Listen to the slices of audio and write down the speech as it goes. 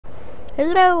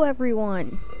Hello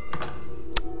everyone!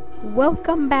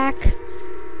 Welcome back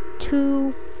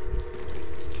to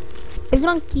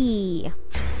Spelunky!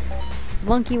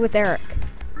 Spelunky with Erik.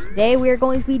 Today we are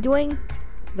going to be doing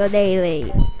the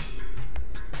daily.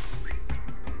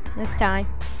 This time,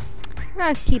 we're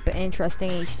going to keep it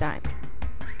interesting each time.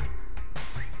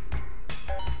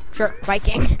 Sure,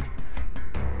 Viking.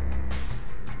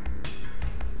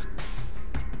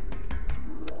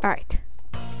 Alright.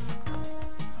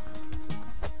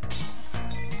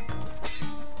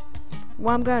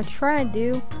 What I'm gonna try and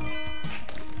do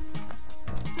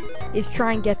is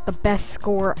try and get the best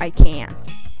score I can.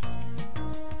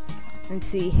 And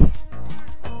see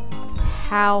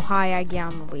how high I get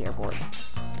on the leaderboard.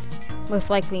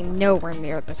 Most likely nowhere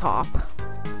near the top.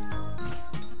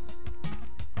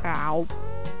 Ow.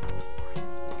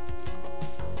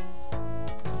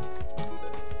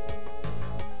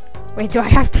 Wait, do I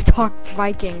have to talk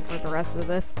Viking for the rest of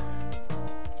this?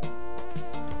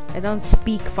 I don't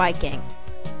speak Viking.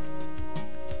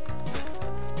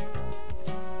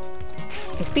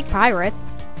 I speak pirate.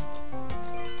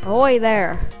 Ahoy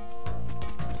there.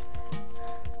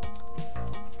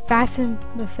 Fasten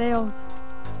the sails.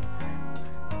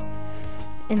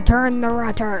 And turn the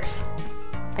rudders.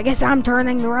 I guess I'm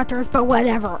turning the rudders, but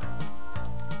whatever.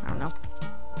 I don't know.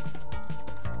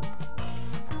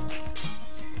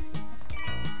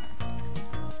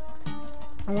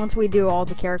 And once we do all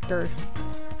the characters,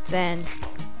 then,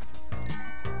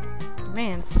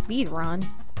 man, speed run.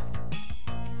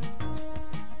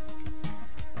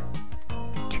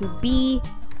 To be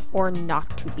or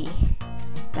not to be?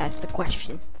 That's the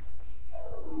question.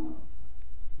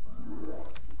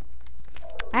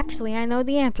 Actually, I know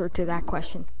the answer to that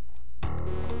question.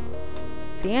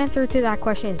 The answer to that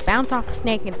question is bounce off a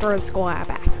snake and throw the skull out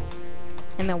back.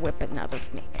 And then whip another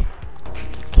snake.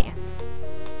 Can.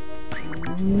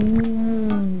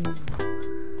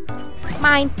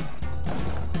 Mine.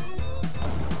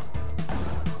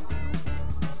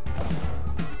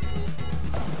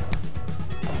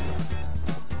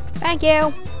 Thank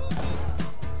you.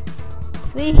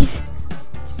 Please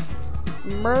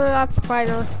murder that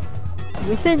spider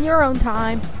within your own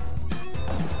time.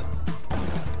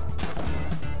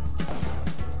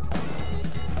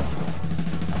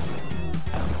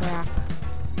 Crap.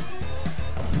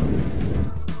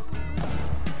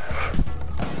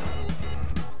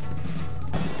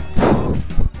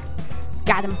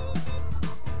 Got him.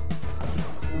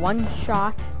 One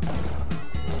shot.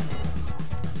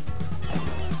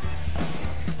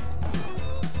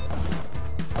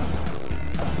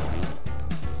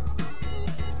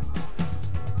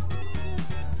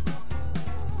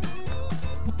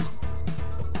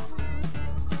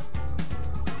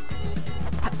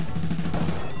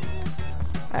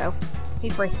 Uh-oh.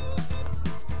 He's free.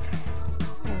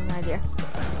 I have an idea.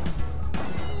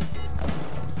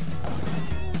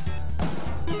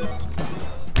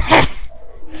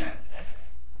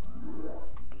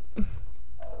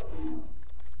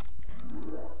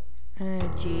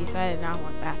 Jeez, I did not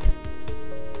want that.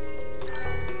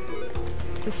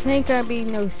 This ain't gonna be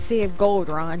no Sea of Gold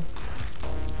run.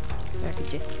 So I could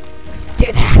just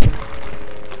do that.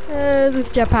 This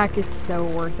jetpack is so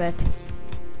worth it.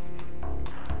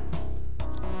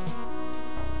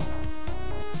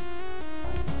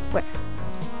 Wait,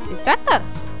 is that the...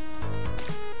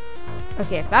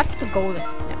 Okay, if that's the golden...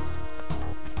 No.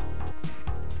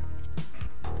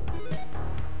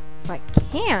 If I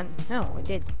can... No, I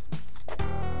did.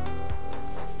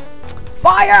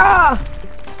 Fire!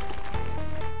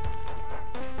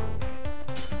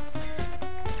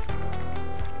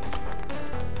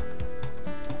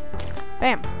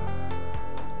 Bam.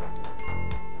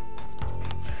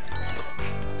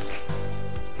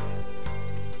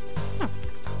 Oh.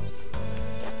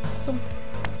 Boom.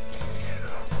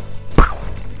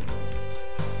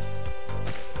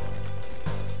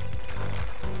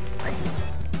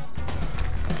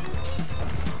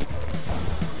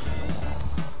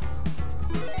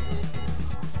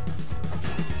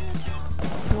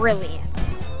 Brilliant.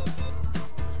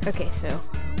 Okay, so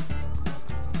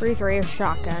freeze ray of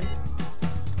shotgun.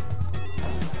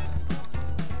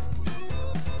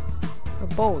 A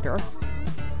boulder.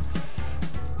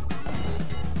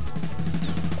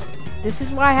 This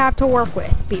is what I have to work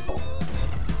with, people.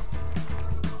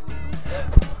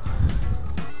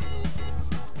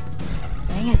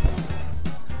 Dang it.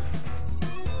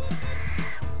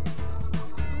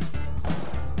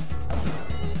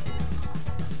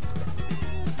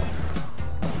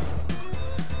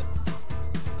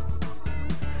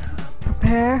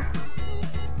 Prepare.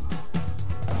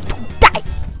 Die!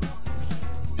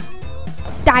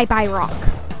 Die by rock.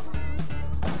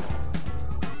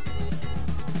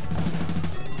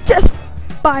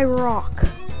 by rock.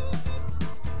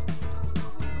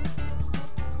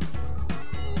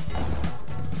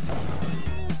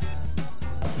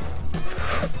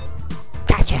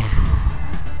 Gotcha.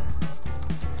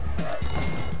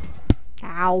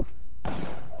 Ow.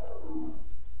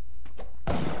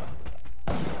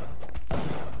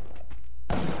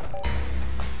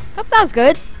 Hope that was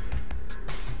good.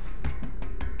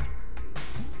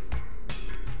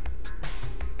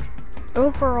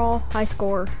 Overall, high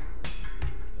score.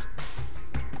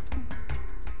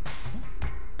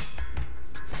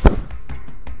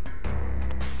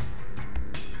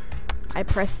 I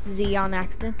pressed Z on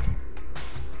accident.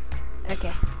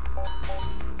 Okay.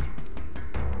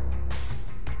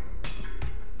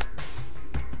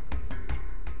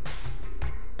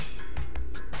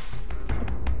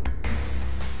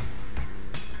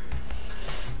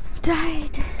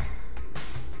 Died.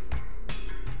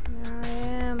 There I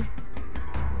am.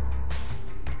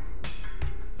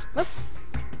 Oh.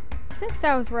 Since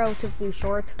that was relatively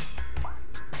short,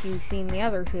 if you've seen the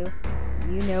other two,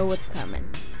 you know what's coming.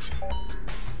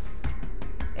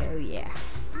 Oh yeah.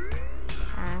 It's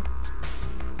time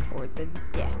for the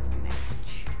death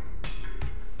match.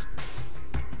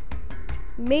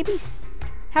 Maybe,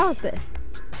 how about this?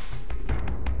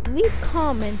 Leave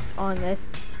comments on this,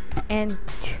 and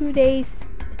 2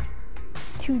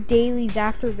 dailies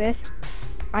after this,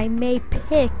 I may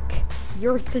pick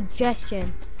your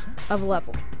suggestion of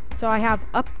level. So I have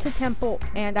up to temple,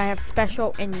 and I have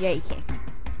special and Yay King.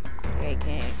 Yay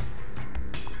King.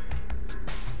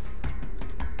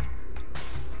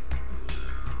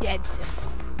 Dead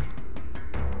simple.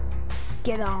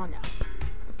 Get on up.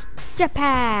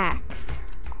 Jetpacks.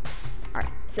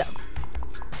 Alright, so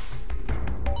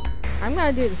I'm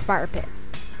gonna do the Spire Pit.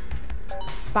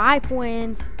 5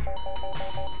 wins,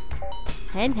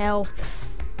 10 health,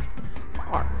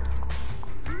 or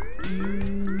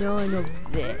none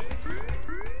of this.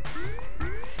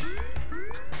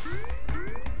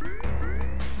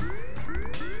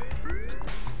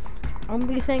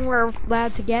 Only thing we're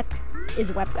allowed to get is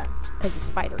a web gun, because it's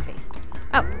spider based.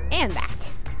 Oh, and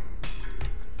that.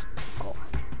 Of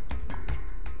course.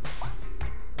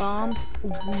 Bombs,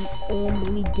 we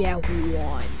only get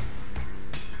 1.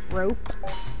 Rope.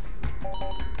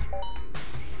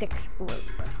 6 rope.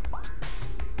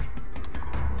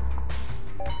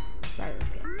 Spider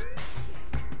pit.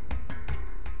 Yes.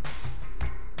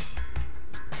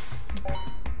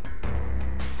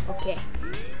 Okay.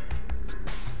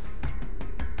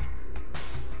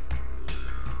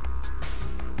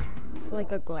 It's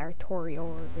like a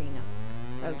gladiatorial arena.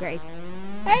 Oh great.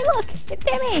 Hey look! It's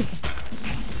Timmy!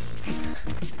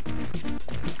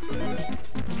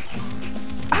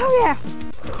 Oh yeah!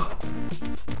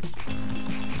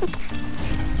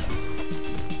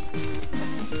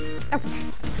 Oh.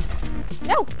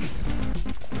 No!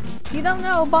 You don't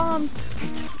know bombs.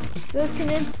 Those can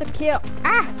insta-kill.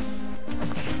 Ah!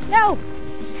 No!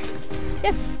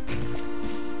 Yes!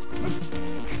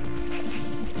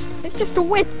 It's just the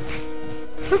wits!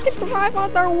 Who can survive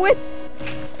on their wits?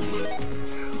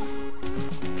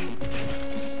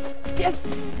 Yes!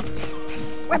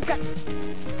 Web gun!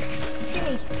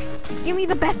 Give me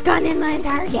the best gun in the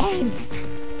entire game!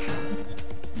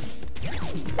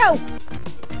 No!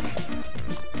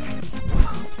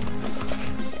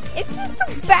 It's just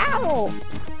a battle!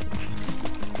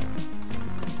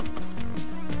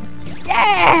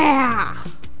 Yeah!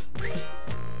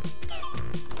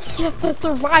 It's just a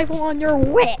survival on your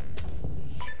wits!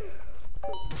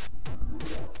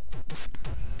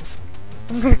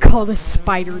 I'm gonna call this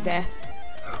Spider Death.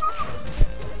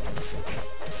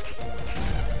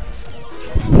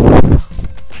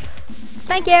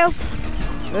 Thank you!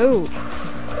 Ooh.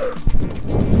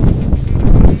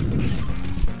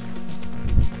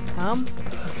 Come.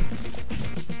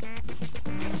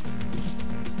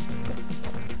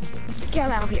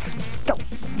 Get out of here. Go.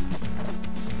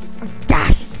 Oh,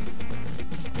 gosh.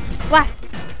 Blast.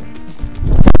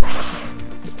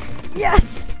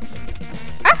 Yes!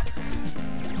 Ah!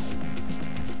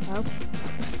 Oh.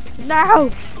 No!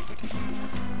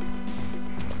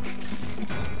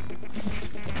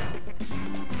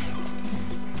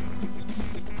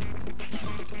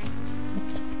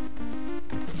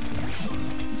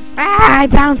 Ah, I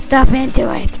bounced up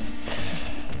into it.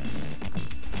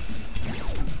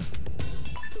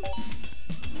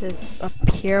 This is a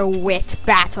pure wit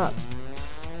battle.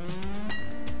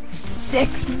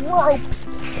 6 ropes.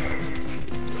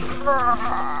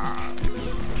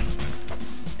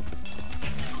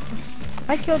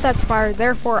 I killed that spire,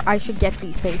 therefore I should get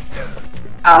these paste.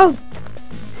 Oh!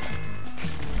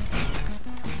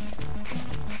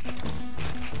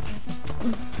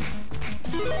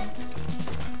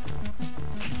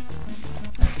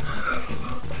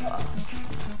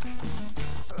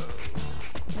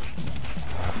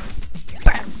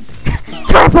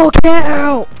 Double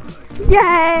kill!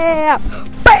 Yeah!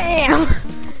 Bam!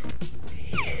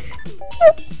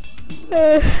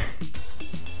 That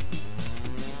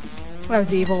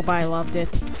was evil, but I loved it.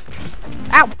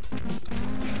 Ow!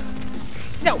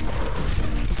 No!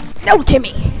 No,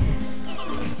 Jimmy!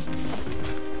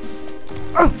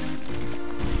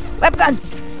 Web gun!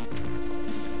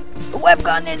 The web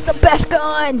gun is the best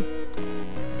gun!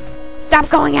 Stop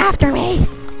going after me!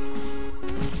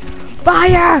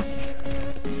 Fire!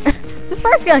 This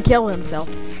bird's gonna kill himself.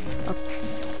 Oh.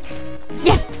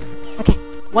 Yes! Okay,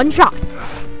 one shot.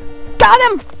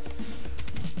 Got him!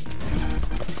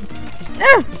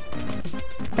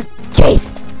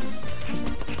 Jeez!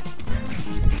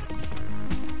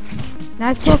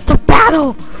 That's just a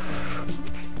battle!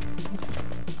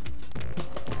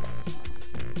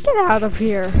 Get out of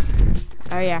here.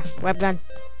 Oh yeah, web gun.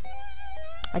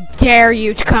 I dare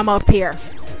you to come up here.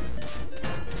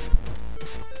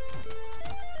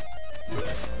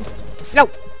 No!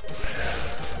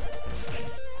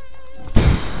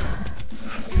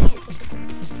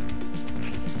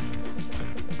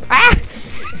 Ah!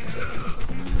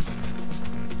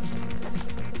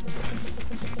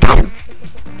 Got him!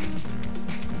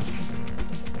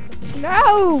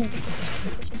 No!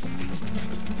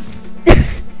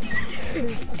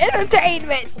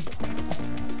 Entertainment!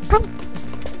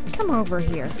 Come over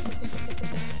here.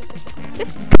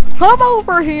 Just come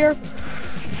over here!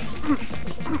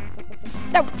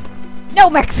 No! No,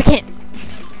 Mexican!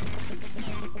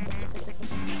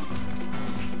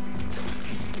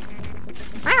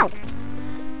 Ow!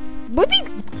 Would these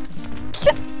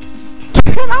just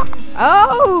get off?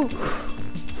 Oh!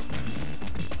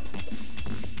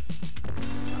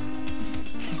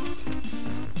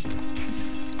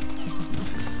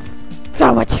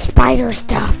 So much spider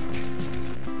stuff.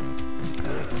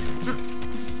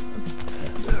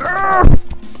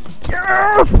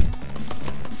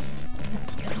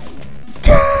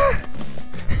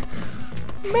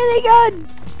 Minigun!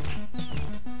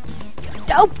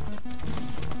 Nope!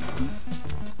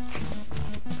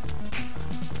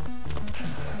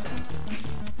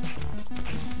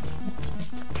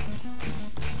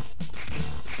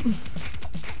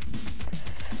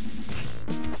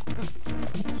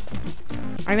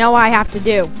 I know what I have to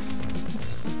do.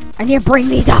 I need to bring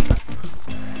these up.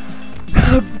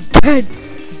 Good.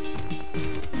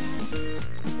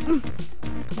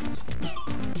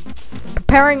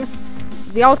 Preparing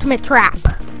the ultimate trap.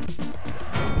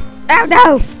 Oh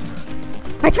no!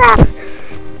 My trap!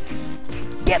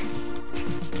 Get!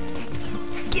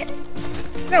 Get!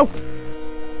 No!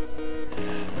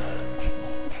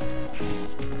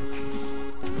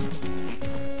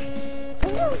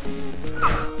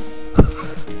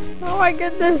 Oh my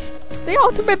goodness! The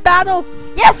ultimate battle!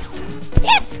 Yes!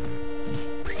 Yes!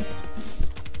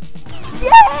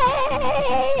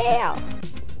 Yeah!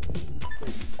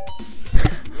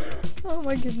 Oh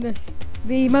my goodness.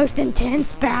 The most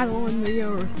intense battle in the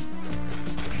earth.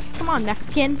 Come on,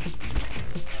 Mexican.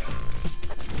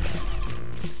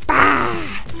 Bah!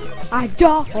 I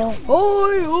die!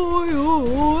 Oi, oi,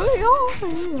 oi,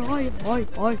 oi,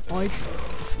 oi, oi.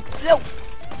 No!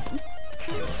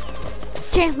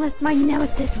 Can't let my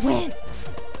nemesis win.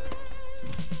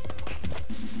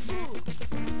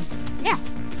 Yeah.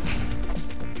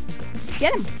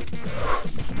 Get him.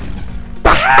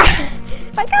 Bah!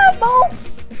 I got him all.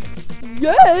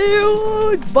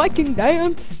 Yeah! Viking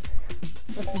dance.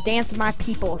 That's the dance of my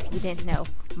people, if you didn't know.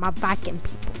 My Viking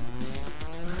people.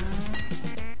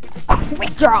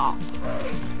 Quick draw.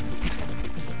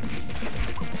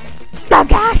 Oh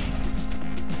gosh.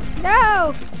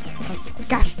 No. Oh,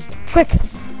 gosh. Quick.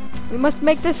 We must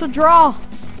make this a draw.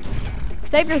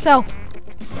 Save yourself.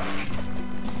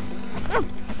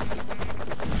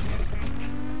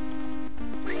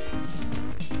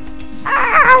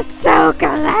 Ah, so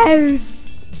close.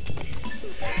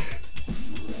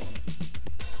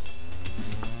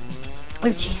 Oh,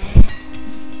 jeez.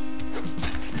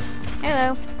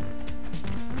 Hello.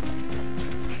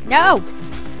 No.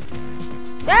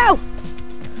 No.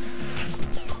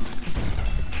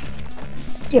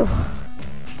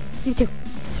 You too.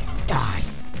 Die.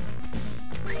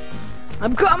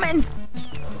 I'm coming.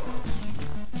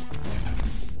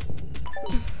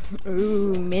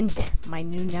 Ooh, Mint, my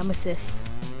new nemesis.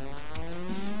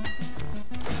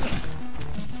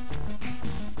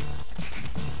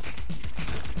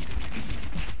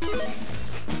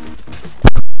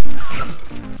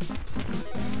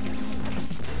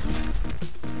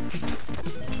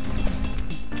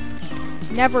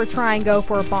 Never try and go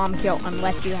for a bomb kill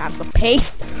unless you have the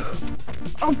pace.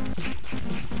 Oh.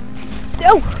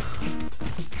 No.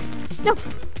 No.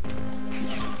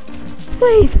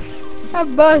 Please, have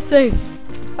mercy.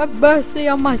 Have mercy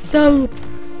on my soul.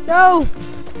 No.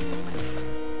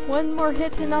 One more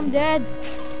hit and I'm dead.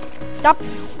 Stop.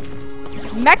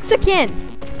 Mexican.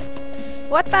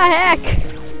 What the heck?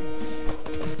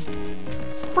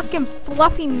 Freaking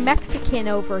fluffy Mexican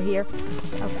over here.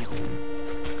 Okay.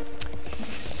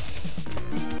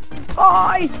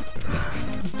 I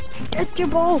get you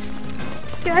both.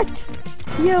 Get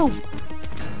you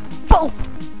both.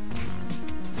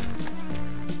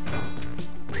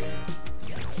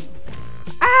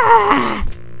 Ah!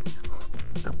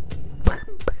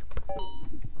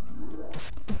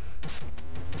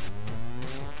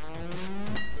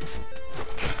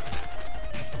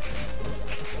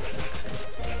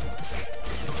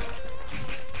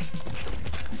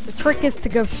 The trick is to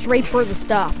go straight for the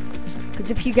stop, because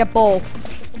if you get both,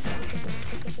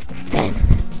 then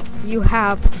you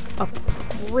have a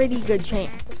pretty good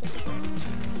chance.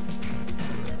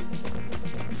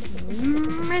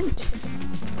 Mint.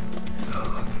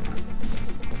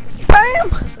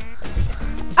 Bam!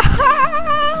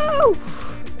 Ow!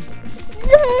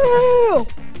 Yeah!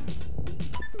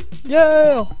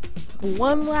 Yeah!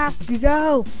 One last to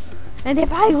go. And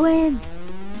if I win,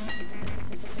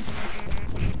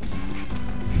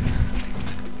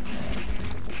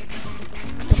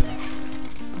 yes.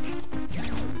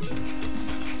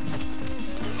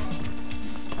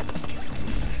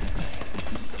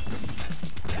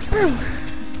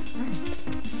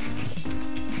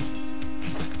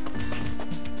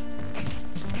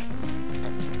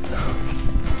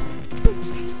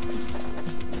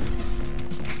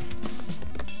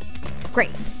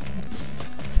 Great.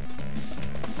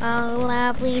 Oh,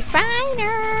 lovely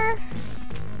spider.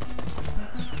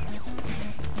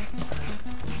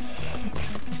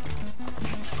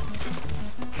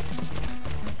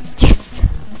 Yes.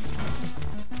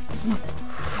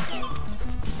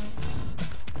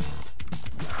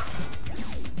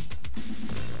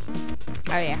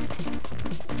 Oh yeah.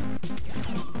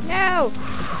 No.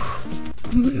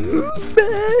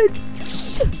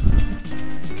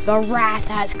 The wrath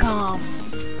has come.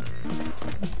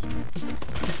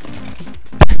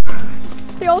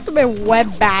 The ultimate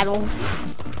web battle.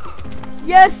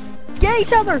 Yes! Get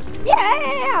each other!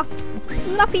 Yeah!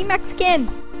 Fluffy Mexican!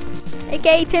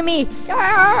 AKA Timmy!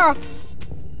 Yeah!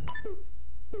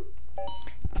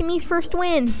 Timmy's first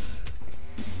win.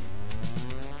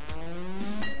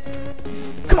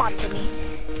 Come on, Timmy.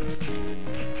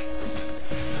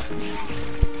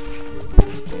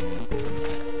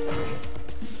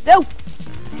 No!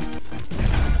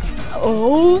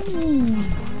 Oh!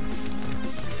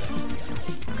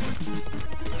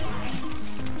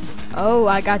 Oh,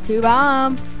 I got 2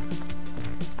 bombs.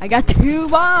 I got 2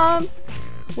 bombs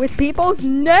with people's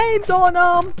names on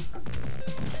them.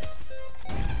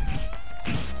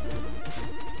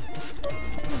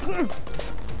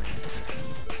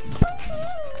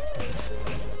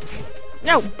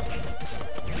 No.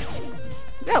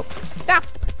 No, stop.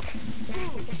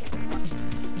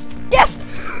 Yes!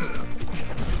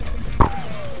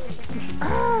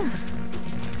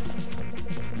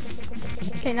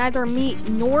 Okay, neither me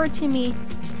nor Timmy.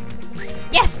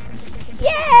 Yes!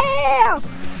 Yeah!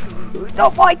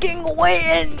 The Viking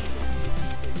win!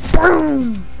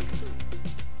 Boom!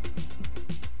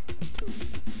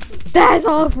 That's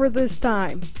all for this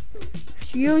time.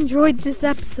 If you enjoyed this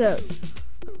episode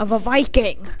of a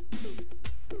Viking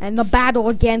and the battle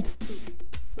against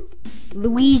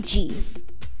Luigi,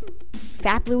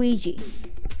 Fat Luigi,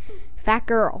 Fat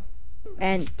Girl,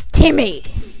 and Timmy,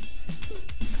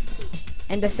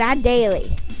 and the Sad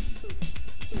Daily,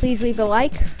 please leave a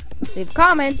like, leave a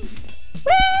comment.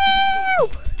 Woo!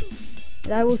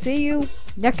 And I will see you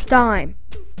next time.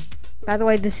 By the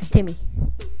way, this is Timmy.